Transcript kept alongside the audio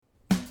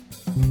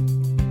I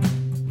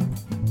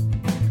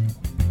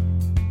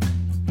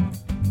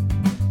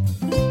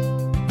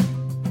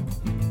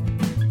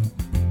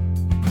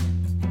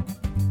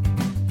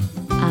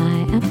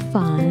am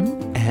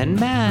Fawn. And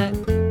Matt.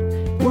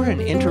 We're an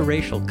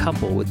interracial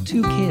couple with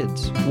 2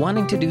 kids,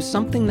 wanting to do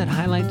something that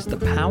highlights the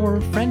power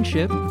of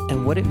friendship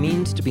and what it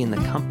means to be in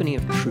the company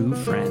of true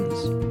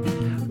friends.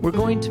 We're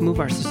going to move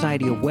our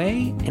society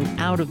away and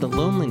out of the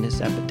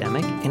loneliness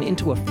epidemic and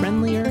into a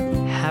friendlier,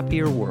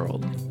 happier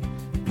world.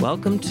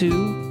 Welcome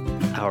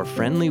to our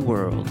friendly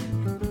world.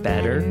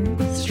 Better,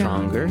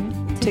 stronger,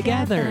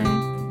 together.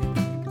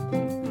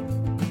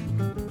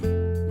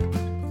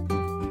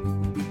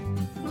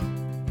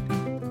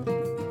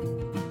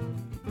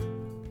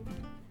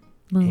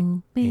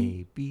 Moo,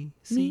 A, B,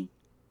 C.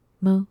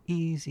 moo,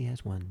 Easy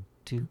as 1,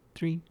 2,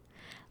 3.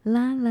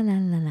 la la la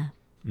la la.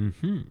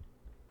 Mm-hmm.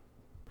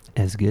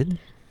 As good.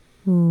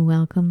 Ooh,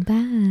 welcome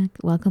back.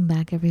 Welcome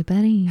back,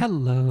 everybody.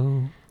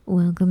 Hello.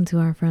 Welcome to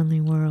our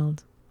friendly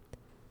world.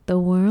 The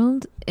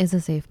world is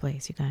a safe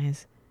place, you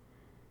guys.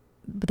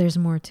 But there's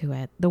more to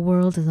it. The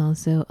world is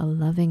also a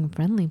loving,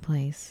 friendly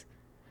place.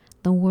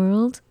 The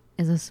world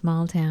is a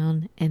small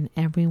town and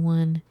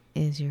everyone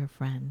is your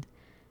friend.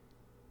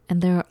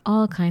 And there are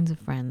all kinds of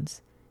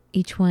friends,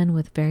 each one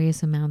with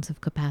various amounts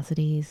of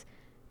capacities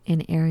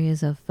in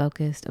areas of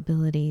focused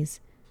abilities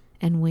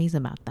and ways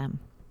about them.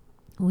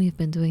 We've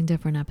been doing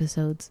different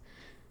episodes.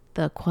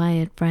 The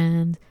quiet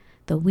friend,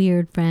 the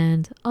weird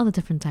friend, all the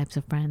different types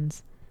of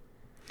friends.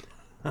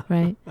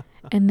 Right?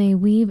 And they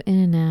weave in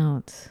and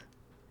out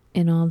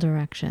in all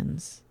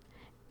directions.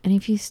 And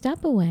if you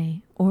step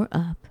away or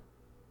up,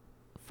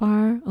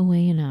 far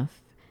away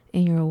enough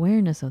in your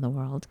awareness of the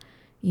world,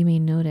 you may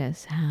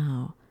notice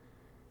how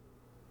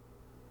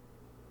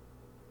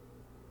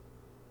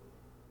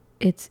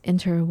it's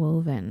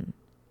interwoven.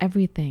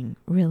 Everything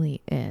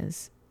really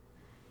is.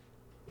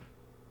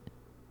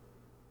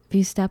 If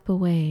you step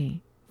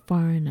away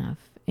far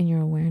enough in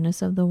your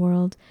awareness of the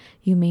world,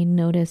 you may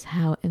notice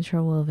how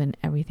interwoven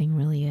everything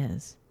really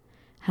is.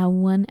 How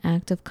one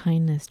act of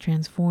kindness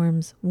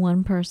transforms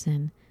one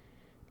person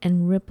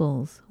and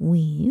ripples,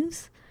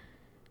 weaves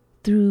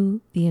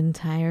through the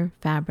entire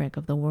fabric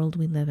of the world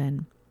we live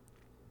in.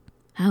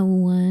 How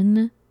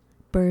one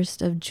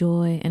burst of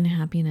joy and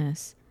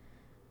happiness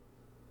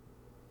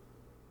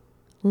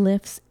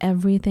lifts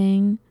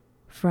everything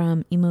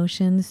from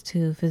emotions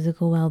to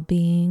physical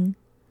well-being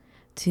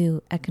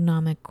to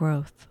economic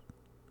growth.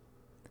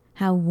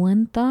 How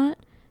one thought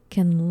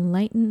can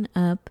lighten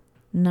up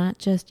not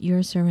just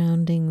your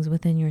surroundings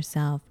within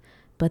yourself,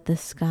 but the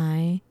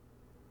sky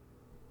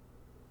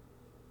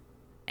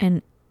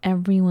and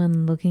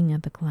everyone looking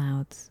at the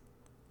clouds.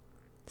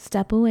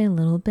 Step away a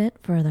little bit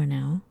further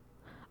now.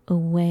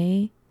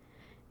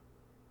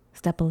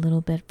 Step a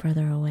little bit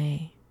further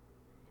away.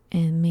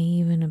 And it may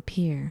even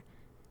appear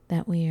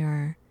that we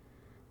are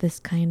this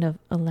kind of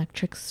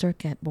electric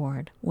circuit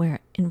board where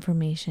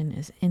information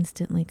is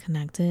instantly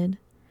connected,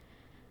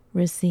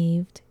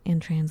 received,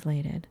 and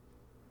translated.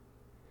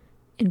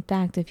 In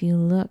fact, if you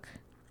look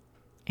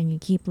and you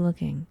keep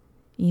looking,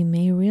 you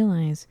may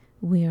realize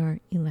we are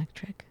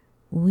electric.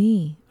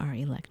 We are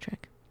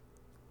electric.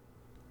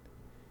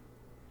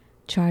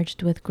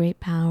 Charged with great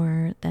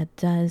power that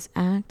does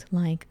act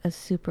like a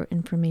super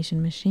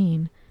information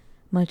machine,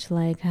 much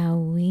like how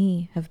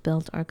we have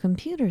built our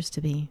computers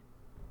to be.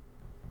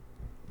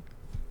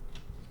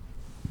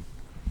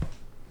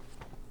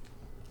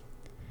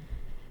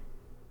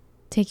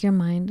 Take your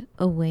mind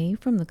away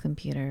from the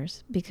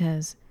computers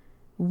because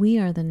we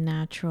are the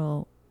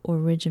natural,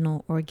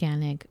 original,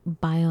 organic,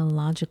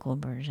 biological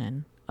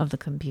version of the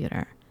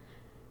computer.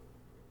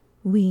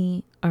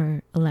 We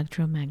are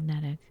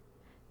electromagnetic,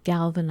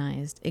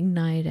 galvanized,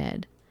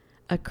 ignited,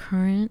 a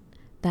current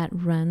that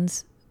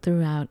runs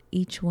throughout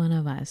each one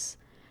of us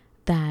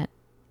that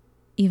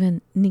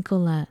even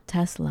Nikola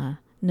Tesla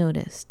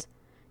noticed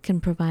can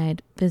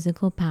provide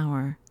physical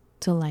power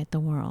to light the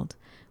world.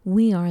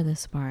 We are the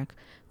spark.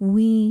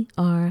 We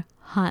are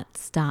hot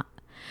stuff.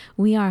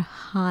 We are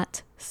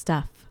hot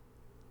stuff.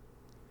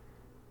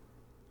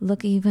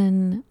 Look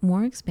even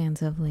more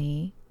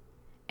expansively,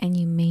 and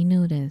you may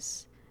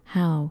notice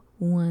how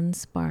one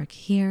spark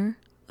here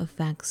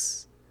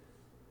affects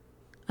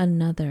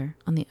another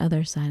on the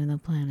other side of the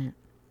planet.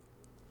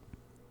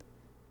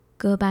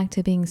 Go back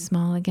to being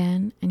small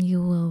again, and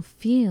you will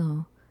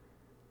feel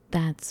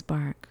that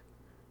spark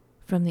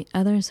from the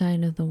other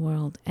side of the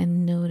world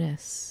and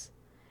notice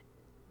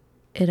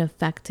it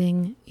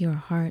affecting your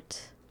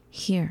heart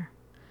here.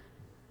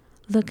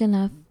 Look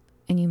enough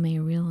and you may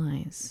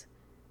realize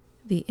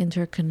the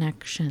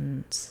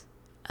interconnections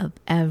of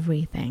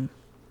everything.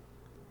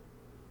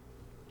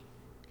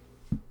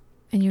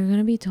 And you're going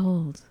to be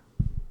told.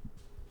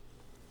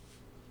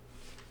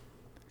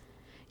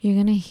 You're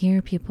going to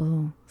hear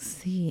people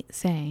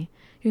say,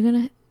 you're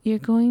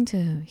going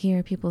to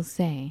hear people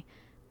say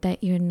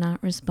that you're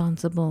not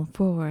responsible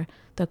for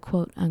the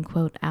quote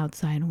unquote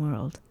outside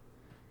world.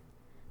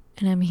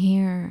 And I'm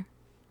here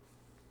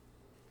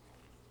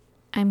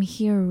I'm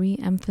here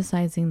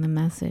re-emphasizing the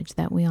message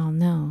that we all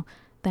know,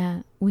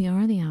 that we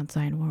are the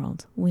outside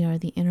world. We are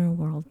the inner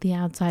world. The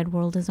outside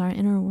world is our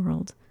inner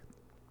world.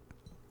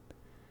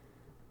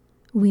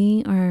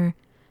 We are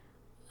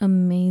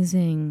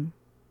amazing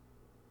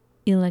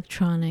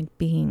electronic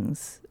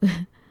beings.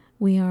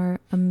 We are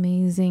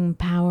amazing,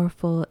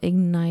 powerful,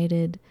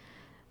 ignited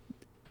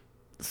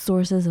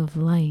sources of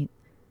light.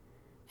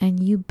 And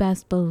you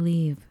best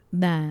believe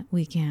that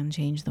we can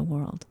change the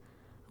world.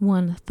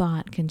 One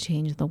thought can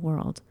change the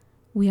world.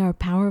 We are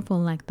powerful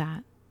like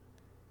that.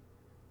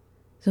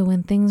 So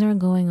when things are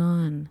going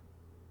on,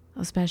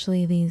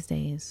 especially these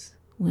days,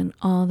 when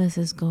all this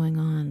is going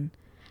on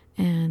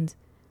and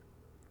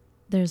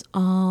there's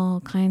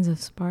all kinds of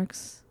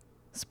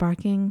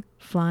sparking,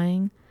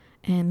 flying,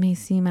 and it may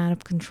seem out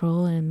of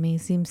control and it may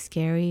seem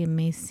scary, it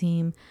may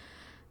seem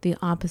the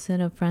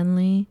opposite of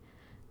friendly,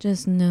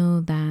 just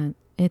know that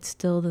it's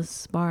still the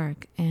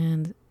spark,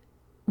 and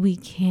we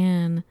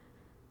can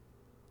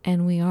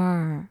and we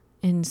are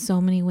in so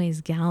many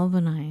ways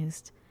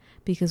galvanized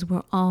because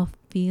we're all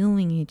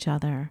feeling each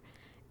other.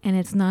 And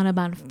it's not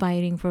about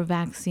fighting for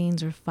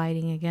vaccines or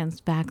fighting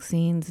against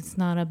vaccines. It's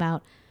not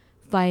about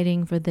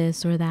fighting for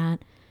this or that.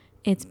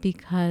 It's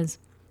because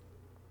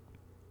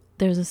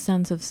there's a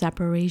sense of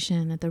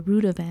separation at the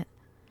root of it.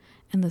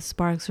 And the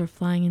sparks are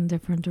flying in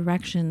different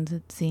directions,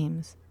 it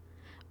seems.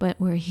 But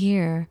we're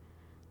here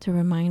to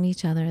remind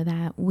each other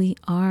that we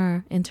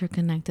are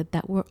interconnected,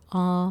 that we're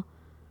all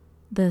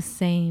the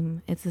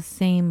same. It's the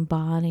same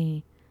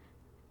body.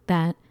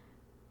 That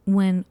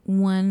when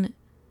one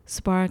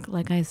spark,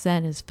 like I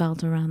said, is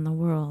felt around the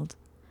world,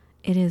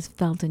 it is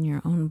felt in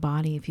your own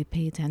body if you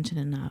pay attention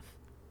enough.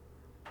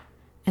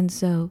 And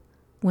so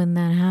when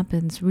that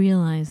happens,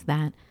 realize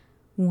that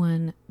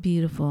one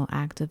beautiful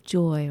act of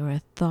joy or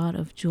a thought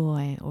of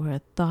joy or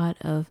a thought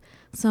of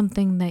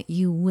something that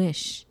you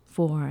wish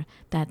for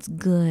that's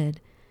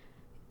good,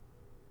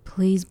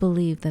 please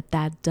believe that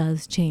that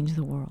does change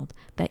the world,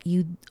 that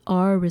you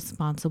are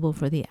responsible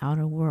for the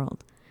outer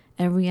world.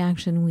 Every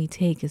action we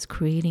take is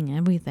creating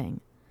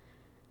everything.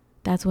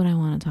 That's what I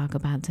want to talk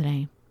about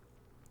today.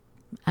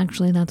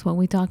 Actually, that's what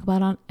we talk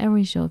about on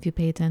every show if you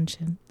pay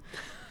attention.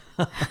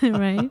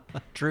 Right?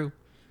 True.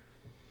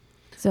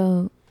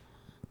 So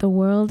the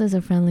world is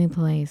a friendly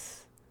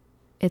place.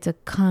 It's a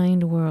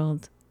kind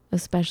world,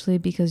 especially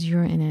because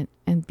you're in it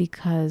and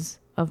because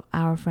of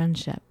our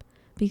friendship.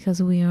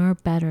 Because we are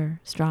better,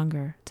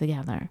 stronger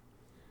together.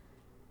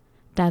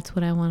 That's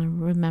what I want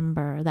to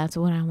remember. That's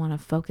what I want to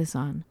focus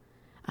on.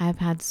 I've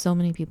had so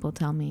many people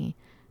tell me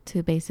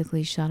to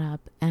basically shut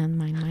up and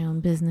mind my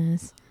own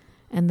business,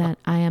 and that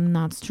I am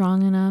not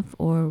strong enough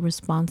or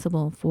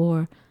responsible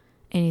for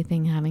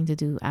anything having to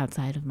do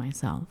outside of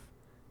myself.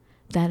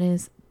 That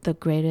is the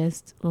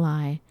greatest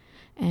lie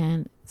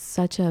and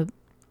such a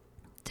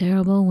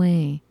terrible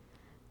way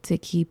to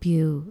keep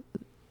you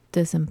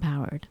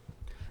disempowered.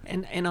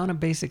 And on a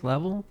basic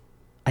level,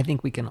 I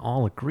think we can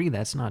all agree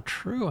that's not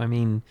true. I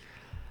mean,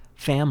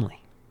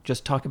 family.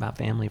 Just talk about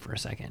family for a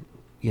second.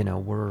 You know,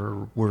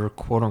 we're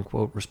quote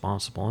unquote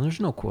responsible, and there's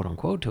no quote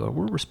unquote to it.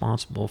 We're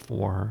responsible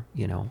for,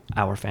 you know,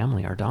 our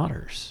family, our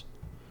daughters.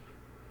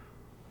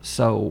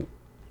 So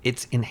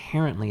it's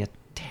inherently a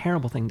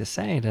terrible thing to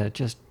say, to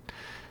just,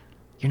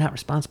 you're not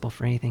responsible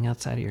for anything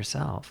outside of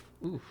yourself.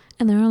 Oof.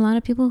 And there are a lot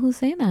of people who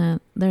say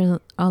that. There's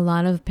a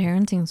lot of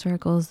parenting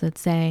circles that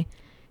say,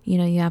 you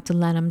know, you have to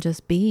let them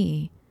just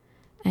be.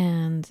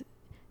 And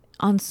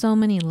on so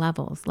many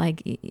levels,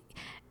 like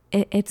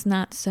it's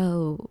not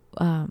so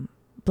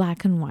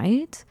black and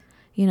white.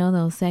 You know,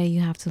 they'll say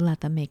you have to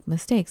let them make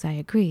mistakes. I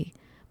agree.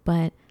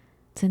 But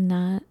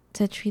to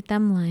treat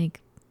them like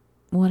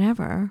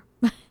whatever,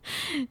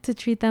 to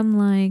treat them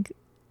like,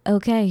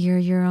 okay, you're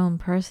your own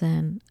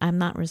person. I'm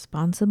not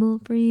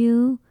responsible for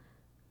you.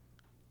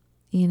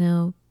 You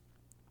know,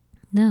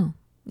 no.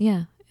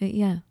 Yeah.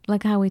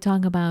 Like how we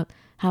talk about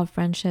how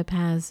friendship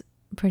has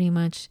pretty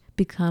much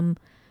become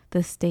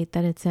the state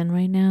that it's in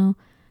right now.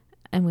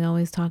 And we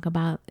always talk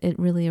about it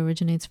really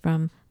originates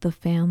from the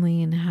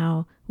family, and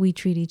how we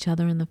treat each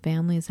other in the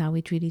family is how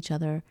we treat each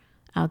other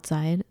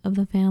outside of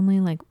the family,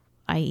 like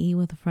i.e.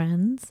 with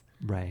friends.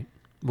 Right.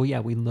 Well, yeah,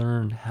 we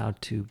learn how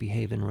to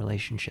behave in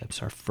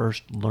relationships. Our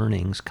first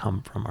learnings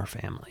come from our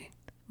family.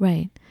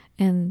 Right.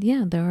 And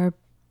yeah, there are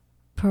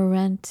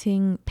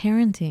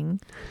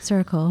parenting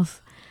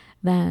circles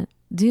that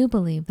do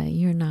believe that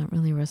you're not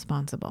really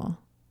responsible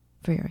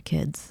for your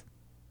kids.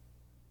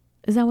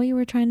 Is that what you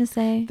were trying to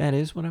say? That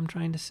is what I'm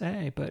trying to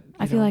say, but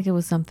I feel like it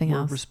was something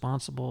else. We're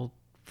responsible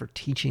for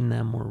teaching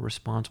them.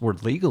 We're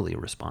legally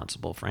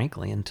responsible,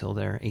 frankly, until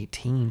they're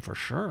 18 for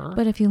sure.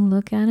 But if you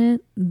look at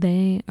it,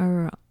 they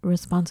are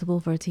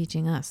responsible for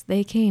teaching us.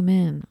 They came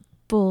in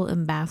full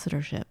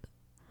ambassadorship.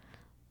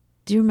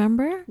 Do you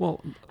remember?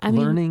 Well,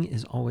 learning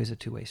is always a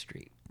two-way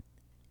street.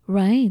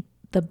 Right.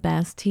 The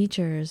best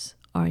teachers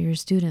are your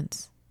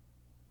students.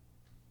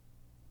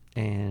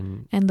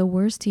 And the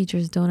worst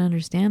teachers don't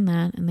understand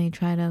that, and they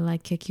try to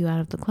like kick you out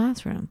of the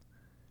classroom.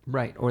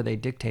 Right. Or they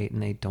dictate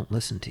and they don't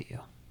listen to you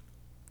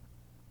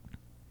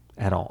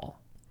at all.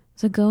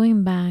 So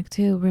going back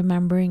to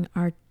remembering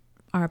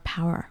our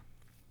power,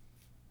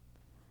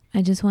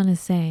 I just want to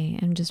say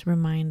and just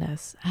remind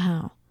us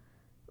how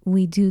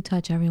we do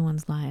touch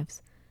everyone's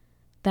lives.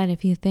 That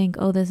if you think,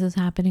 oh, this is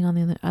happening on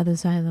the other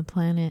side of the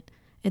planet,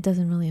 it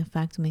doesn't really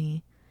affect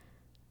me.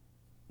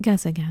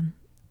 Guess again.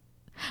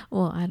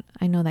 Well,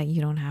 I know that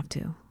you don't have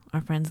to, our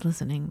friends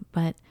listening,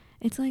 but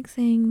it's like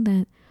saying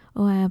that,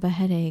 oh, I have a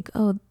headache.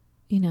 Oh,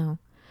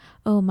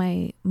 oh,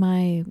 my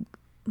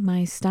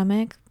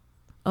stomach.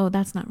 Oh,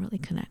 that's not really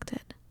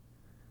connected.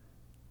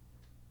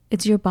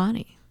 It's your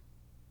body.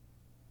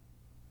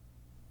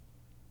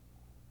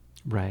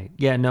 Right.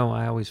 Yeah, no,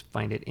 I always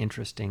find it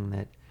interesting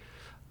that,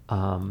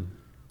 on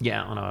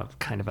a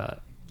kind of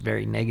a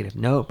very negative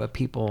note, but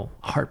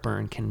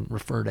heartburn can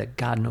refer to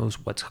God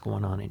knows what's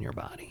going on in your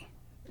body.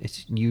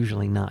 It's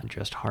usually not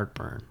just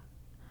heartburn.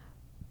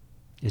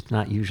 It's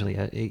not usually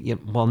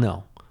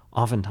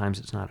oftentimes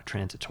it's not a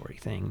transitory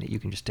thing that you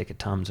can just take a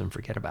Tums and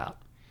forget about.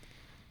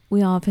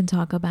 We often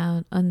talk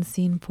about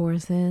unseen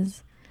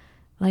forces,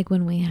 like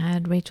when we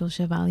had Rachel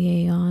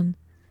Chevalier on,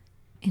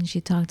 and she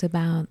talked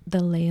about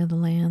the lay of the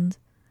land,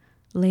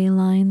 ley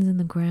lines in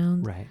the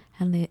ground, right?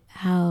 And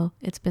how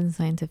it's been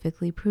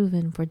scientifically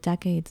proven for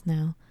decades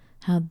now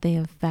how they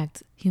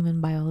affect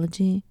human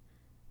biology.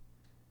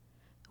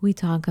 We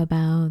talk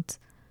about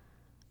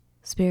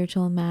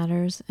spiritual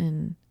matters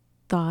and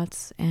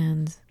thoughts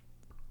and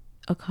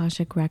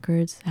Akashic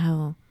records,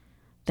 how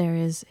there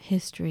is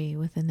history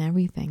within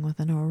everything,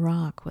 within a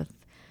rock,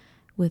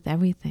 with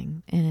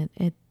everything, and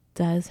it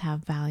does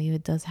have value,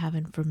 it does have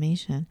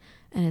information,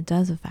 and it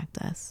does affect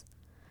us.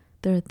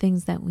 There are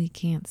things that we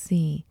can't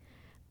see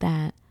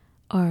that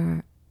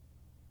are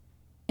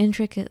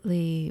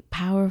intricately,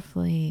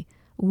 powerfully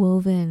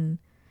woven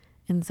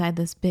inside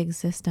this big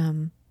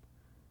system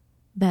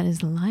that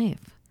is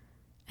life,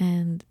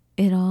 and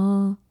it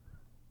all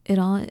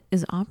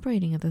is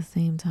operating at the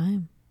same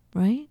time,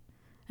 right?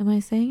 Am I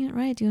saying it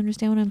right? Do you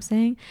understand what I'm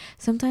saying?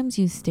 Sometimes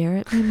you stare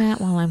at me, Matt,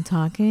 while I'm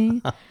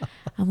talking.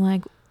 I'm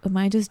like, am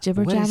I just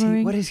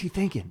jibber-jabbering? What is he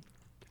thinking?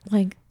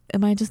 Like,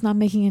 am I just not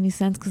making any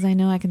sense? Because I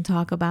know I can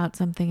talk about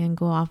something and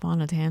go off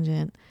on a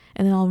tangent,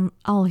 and then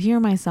I'll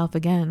hear myself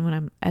again when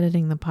I'm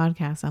editing the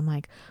podcast. I'm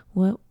like,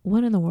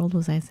 what in the world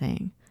was I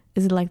saying?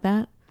 Is it like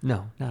that?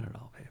 No, not at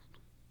all, babe.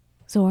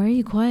 So why are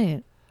you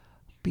quiet?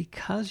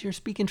 Because you're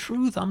speaking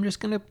truth. I'm just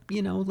going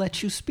to,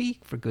 let you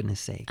speak, for goodness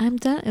sake. I'm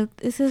done.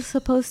 This is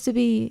supposed to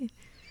be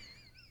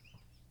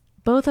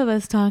both of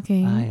us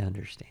talking. I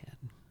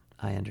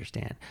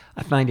understand.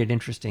 I find it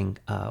interesting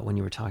when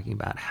you were talking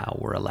about how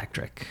we're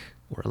electric,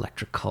 we're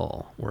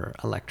electrical, we're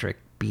electric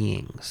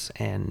beings.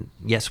 And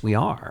yes, we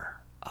are.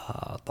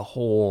 The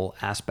whole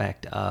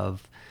aspect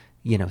of,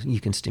 you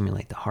can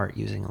stimulate the heart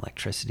using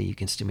electricity. You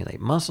can stimulate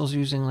muscles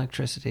using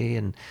electricity.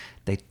 And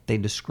they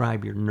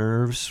describe your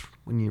nerves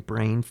when your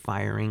brain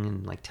firing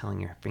and like telling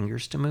your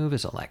fingers to move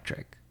is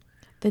electric.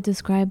 They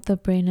describe the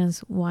brain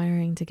as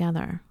wiring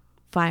together,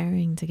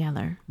 firing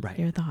together. Right.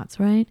 Your thoughts,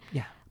 right?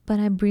 Yeah. But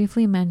I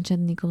briefly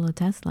mentioned Nikola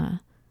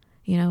Tesla.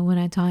 When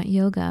I taught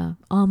yoga,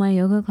 all my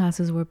yoga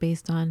classes were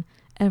based on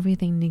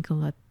everything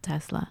Nikola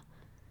Tesla.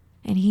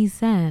 And he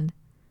said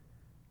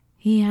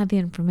he had the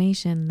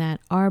information that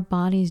our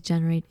bodies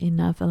generate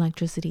enough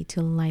electricity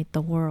to light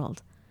the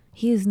world.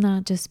 He is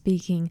not just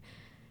speaking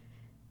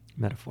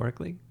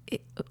metaphorically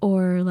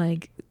or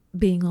like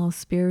being all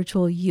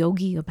spiritual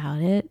yogi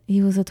about it.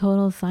 He was a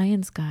total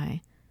science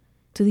guy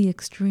to the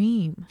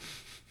extreme.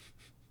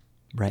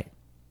 Right.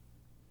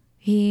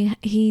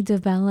 He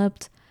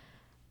developed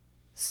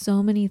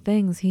so many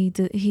things.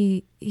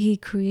 He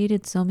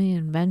created so many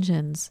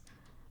inventions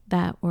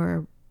that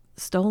were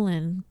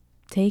stolen,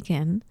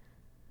 taken.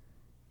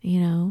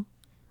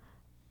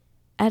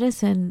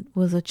 Edison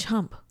was a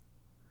chump,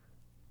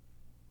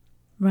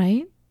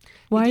 right?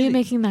 Why are you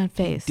making that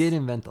face? He did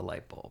invent the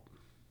light bulb.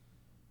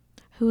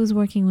 Who was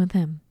working with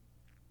him?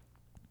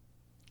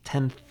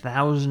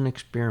 10,000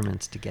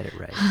 experiments to get it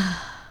right.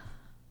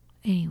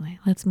 Anyway,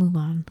 let's move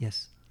on.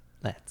 Yes,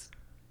 let's.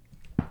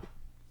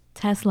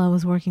 Tesla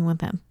was working with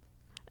him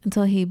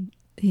until he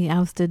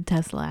ousted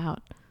Tesla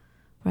out,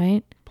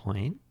 right?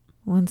 Point.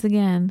 Once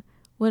again,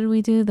 what did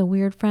we do? The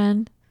weird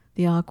friend,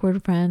 the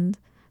awkward friend,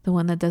 the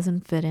one that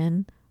doesn't fit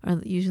in,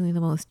 are usually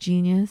the most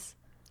genius.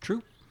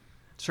 True.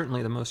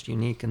 Certainly the most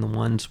unique and the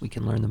ones we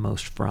can learn the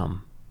most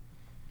from.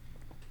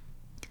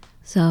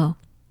 So,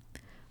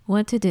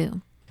 what to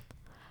do?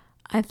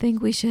 I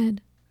think we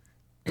should.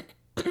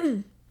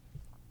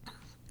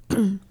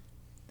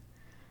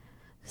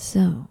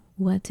 So,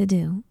 what to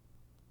do?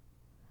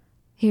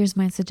 Here's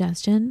my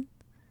suggestion.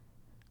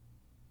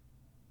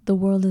 The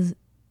world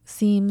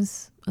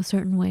seems a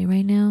certain way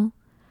right now.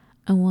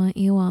 I want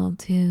you all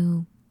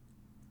to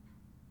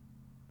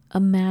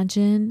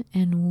imagine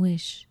and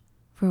wish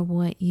for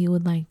what you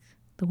would like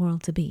the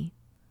world to be.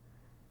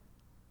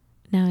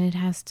 Now, it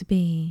has to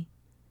be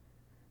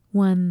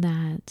one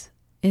that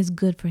is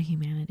good for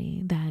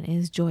humanity, that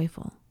is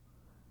joyful.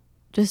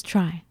 Just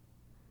try.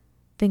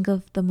 Think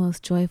of the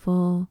most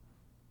joyful,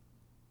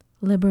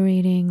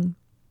 liberating,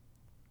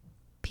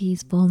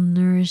 peaceful,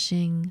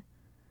 nourishing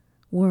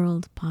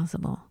world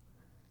possible.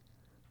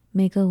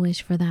 Make a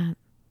wish for that.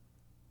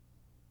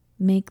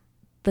 Make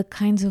the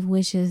kinds of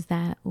wishes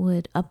that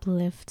would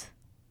uplift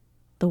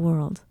the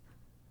world.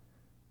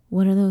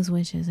 What are those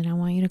wishes? And I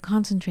want you to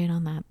concentrate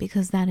on that,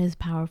 because that is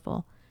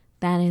powerful.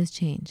 That is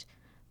change.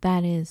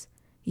 That is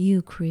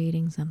you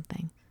creating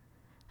something.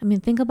 I mean,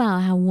 think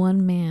about how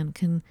one man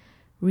can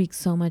wreak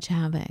so much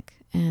havoc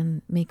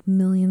and make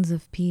millions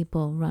of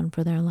people run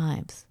for their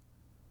lives.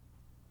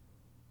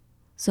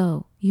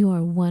 So you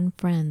are one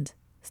friend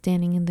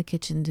standing in the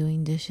kitchen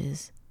doing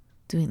dishes,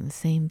 doing the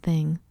same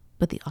thing,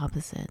 but the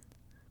opposite,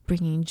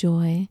 bringing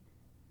joy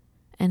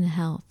and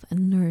health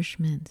and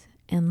nourishment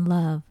and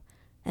love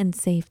and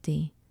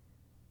safety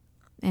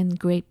and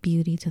great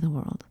beauty to the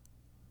world.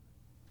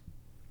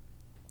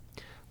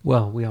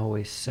 Well, we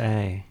always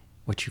say,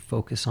 what you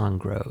focus on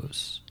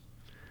grows.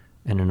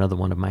 And another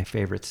one of my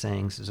favorite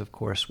sayings is, of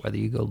course, whether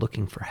you go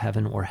looking for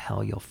heaven or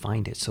hell, you'll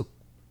find it. So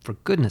for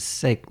goodness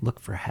sake, look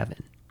for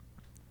heaven.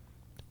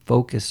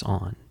 Focus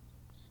on,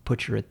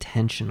 put your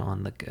attention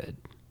on the good.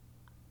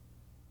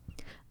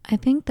 I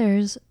think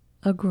there's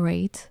a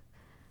great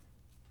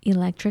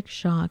electric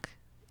shock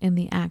in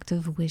the act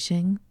of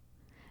wishing.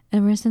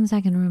 Ever since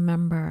I can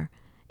remember,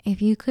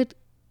 if you could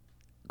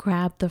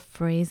grab the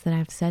phrase that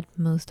I've said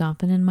most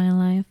often in my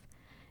life,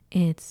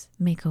 it's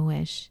make a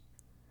wish.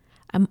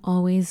 I'm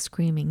always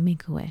screaming,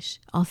 make a wish.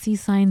 I'll see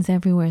signs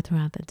everywhere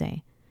throughout the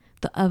day.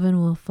 The oven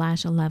will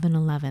flash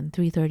 11:11,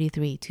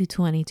 3:33,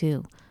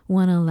 2:22,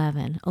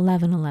 1:11,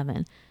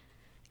 11:11.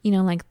 You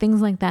know, like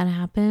things like that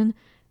happen,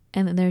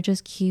 and they're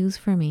just cues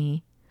for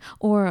me.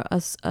 Or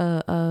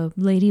a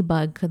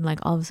ladybug could like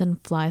all of a sudden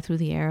fly through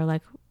the air,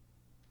 like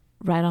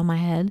right on my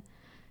head,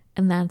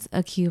 and that's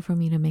a cue for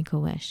me to make a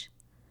wish.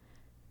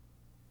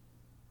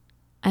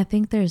 I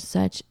think there's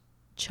such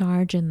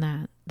charge in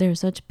that. There's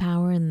such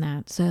power in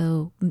that.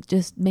 So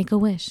just make a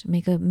wish.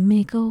 Make a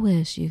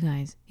wish, you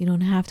guys. You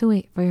don't have to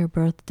wait for your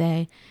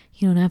birthday.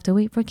 You don't have to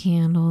wait for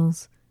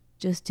candles.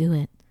 Just do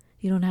it.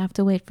 You don't have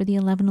to wait for the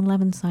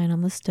 11:11 sign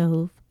on the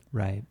stove.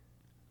 Right.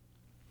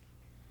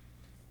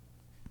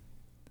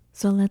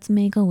 So let's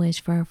make a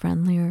wish for a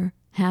friendlier,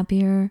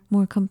 happier,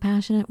 more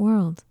compassionate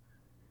world.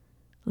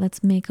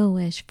 Let's make a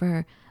wish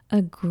for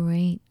a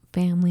great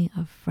family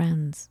of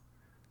friends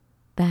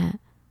that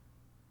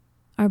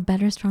are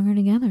better, stronger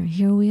together.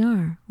 Here we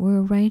are.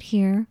 We're right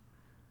here.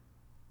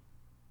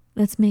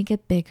 Let's make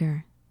it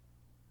bigger.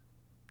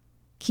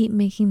 Keep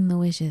making the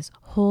wishes.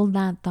 Hold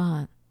that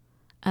thought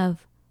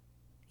of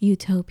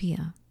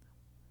utopia.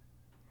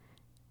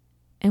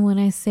 And when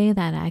I say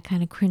that, I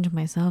kind of cringe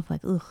myself,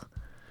 like, ugh.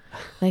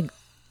 Like,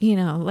 you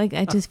know, like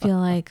I just feel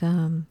like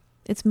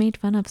it's made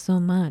fun of so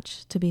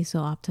much to be so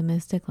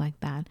optimistic like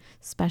that,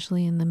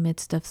 especially in the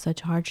midst of such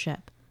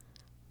hardship.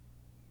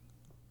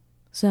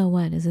 So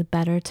what? Is it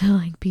better to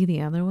like be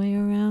the other way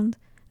around?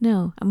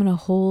 No, I'm going to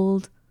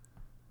hold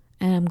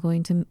and I'm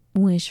going to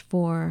wish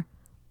for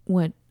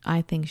what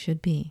I think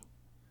should be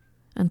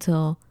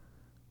until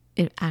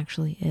it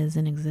actually is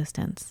in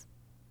existence.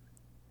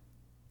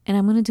 And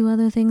I'm going to do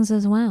other things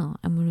as well.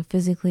 I'm going to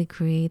physically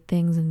create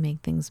things and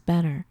make things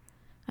better.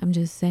 I'm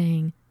just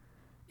saying,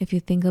 if you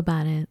think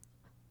about it,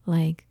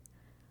 like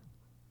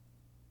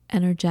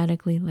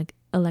energetically, like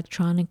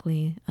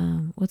electronically,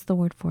 what's the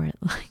word for it?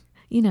 Like,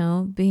 you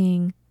know,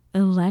 being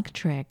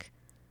electric.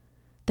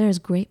 There's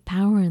great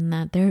power in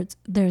that.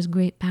 There's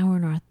great power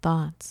in our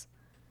thoughts.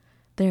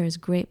 There is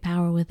great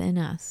power within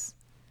us.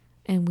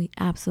 And we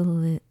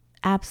absolutely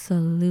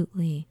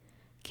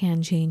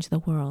can change the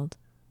world.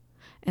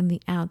 And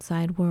the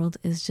outside world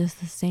is just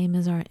the same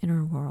as our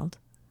inner world.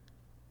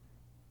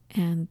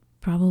 And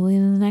probably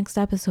in the next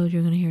episode,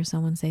 you're going to hear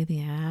someone say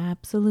the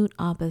absolute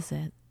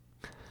opposite.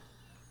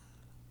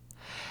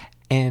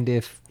 And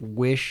if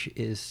wish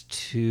is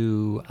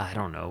to, I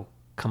don't know,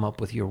 come up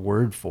with your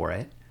word for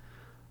it,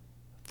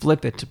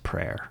 flip it to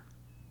prayer.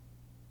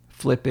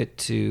 Flip it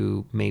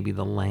to maybe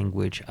the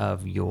language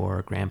of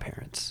your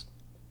grandparents.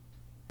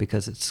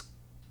 Because it's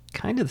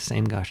kind of the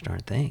same gosh darn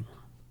thing.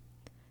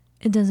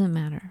 It doesn't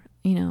matter.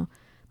 You know,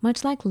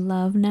 much like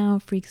love now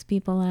freaks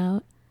people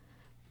out,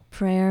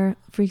 prayer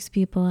freaks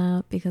people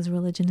out because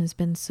religion has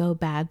been so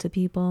bad to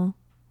people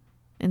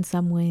in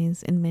some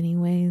ways, in many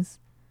ways.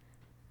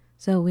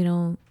 So we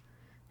don't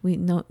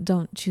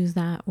choose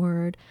that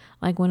word.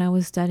 Like when I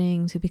was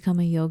studying to become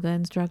a yoga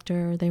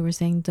instructor, they were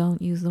saying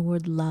don't use the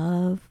word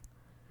love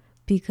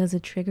because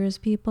it triggers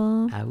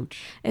people.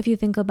 Ouch. If you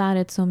think about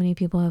it, so many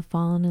people have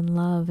fallen in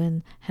love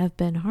and have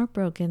been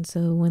heartbroken.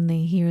 So when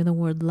they hear the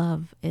word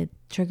love, it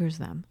triggers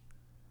them.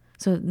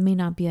 So it may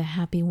not be a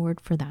happy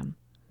word for them.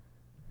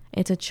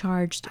 It's a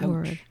charged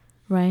word,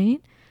 right?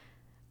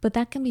 But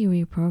that can be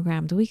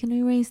reprogrammed. We can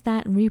erase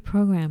that and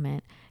reprogram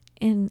it.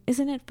 And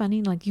isn't it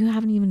funny? Like you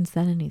haven't even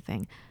said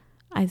anything.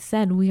 I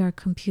said we are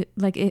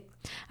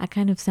I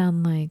kind of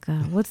sound like,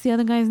 what's the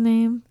other guy's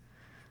name?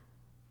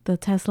 The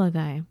Tesla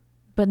guy.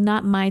 But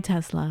not my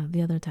Tesla,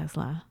 the other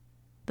Tesla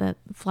that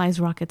flies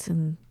rockets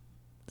in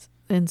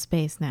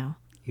space now.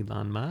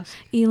 Elon Musk.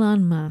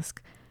 Elon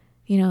Musk.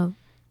 You know,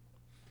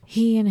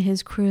 he and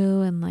his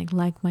crew and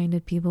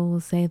like-minded people will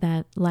say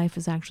that life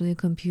is actually a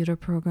computer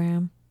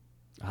program.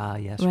 Ah,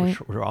 yes, Right?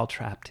 we're all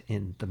trapped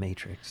in the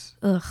Matrix.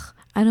 Ugh,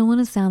 I don't want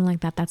to sound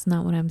like that. That's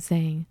not what I'm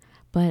saying.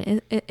 But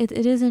it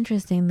is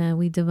interesting that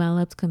we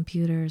developed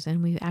computers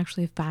and we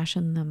actually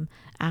fashioned them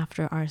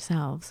after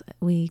ourselves.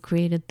 We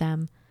created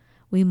them.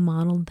 We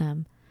modeled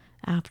them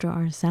after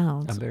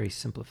ourselves. I'm very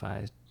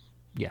simplified.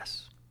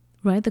 Yes.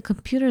 Right? The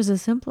computer is a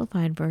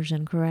simplified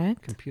version,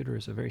 correct? Computer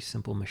is a very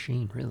simple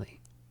machine, really.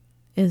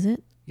 Is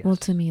it? Yes. Well,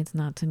 to me, it's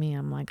not. To me,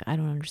 I'm like, I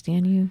don't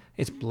understand you.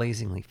 It's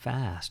blazingly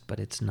fast, but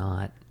it's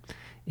not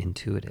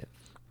intuitive.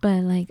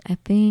 But like, I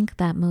think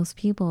that most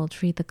people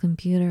treat the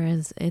computer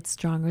as it's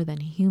stronger than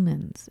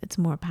humans. It's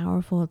more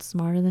powerful. It's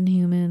smarter than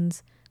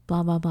humans.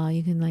 Blah, blah, blah.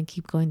 You can like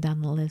keep going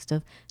down the list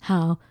of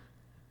how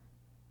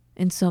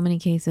in so many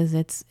cases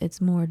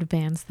it's more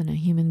advanced than a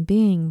human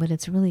being, but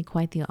it's really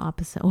quite the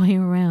opposite way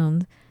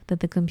around, that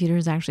the computer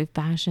is actually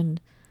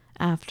fashioned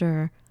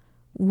after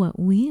what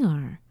we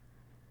are.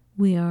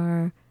 We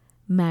are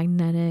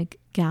magnetic,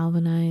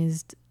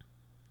 galvanized,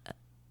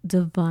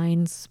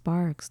 divine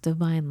sparks,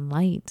 divine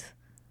light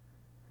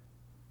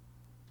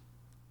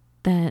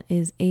that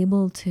is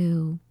able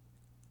to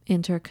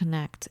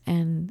interconnect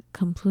and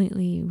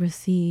completely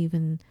receive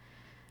and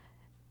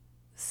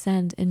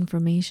send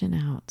information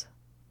out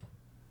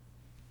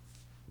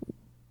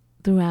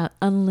throughout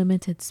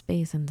unlimited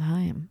space and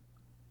time.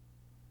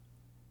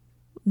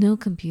 No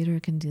computer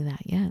can do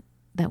that yet,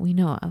 that we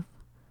know of.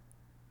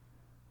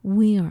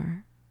 We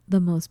are the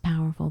most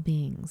powerful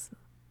beings,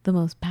 the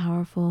most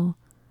powerful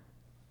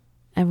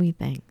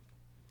everything.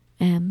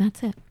 And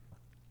that's it.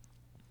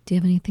 Do you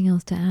have anything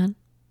else to add?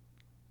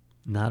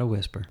 Not a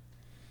whisper.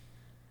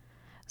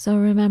 So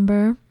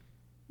remember,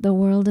 the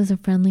world is a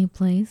friendly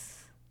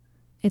place.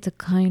 It's a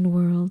kind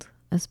world,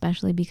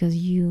 especially because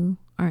you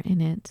are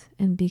in it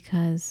and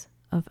because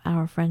of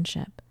our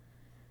friendship.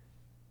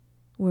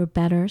 We're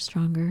better,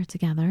 stronger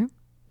together.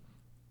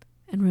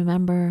 And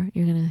remember,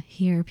 you're going to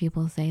hear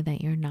people say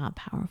that you're not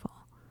powerful,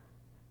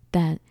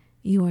 that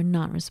you are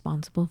not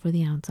responsible for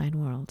the outside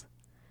world,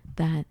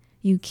 that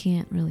you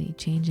can't really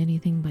change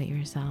anything but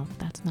yourself.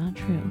 That's not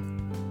true.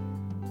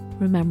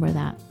 Remember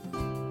that.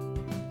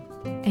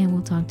 And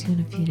we'll talk to you in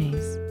a few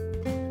days.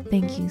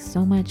 Thank you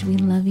so much. We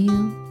love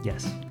you.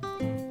 Yes.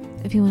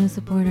 If you want to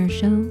support our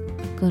show,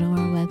 go to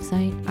our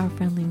website,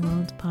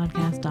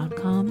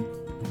 ourfriendlyworldspodcast.com.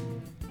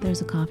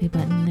 There's a coffee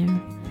button there.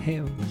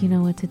 Hey, You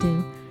know what to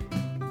do.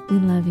 We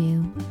love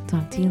you.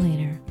 Talk to you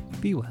later.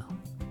 be well.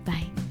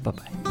 Bye.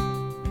 Bye-bye.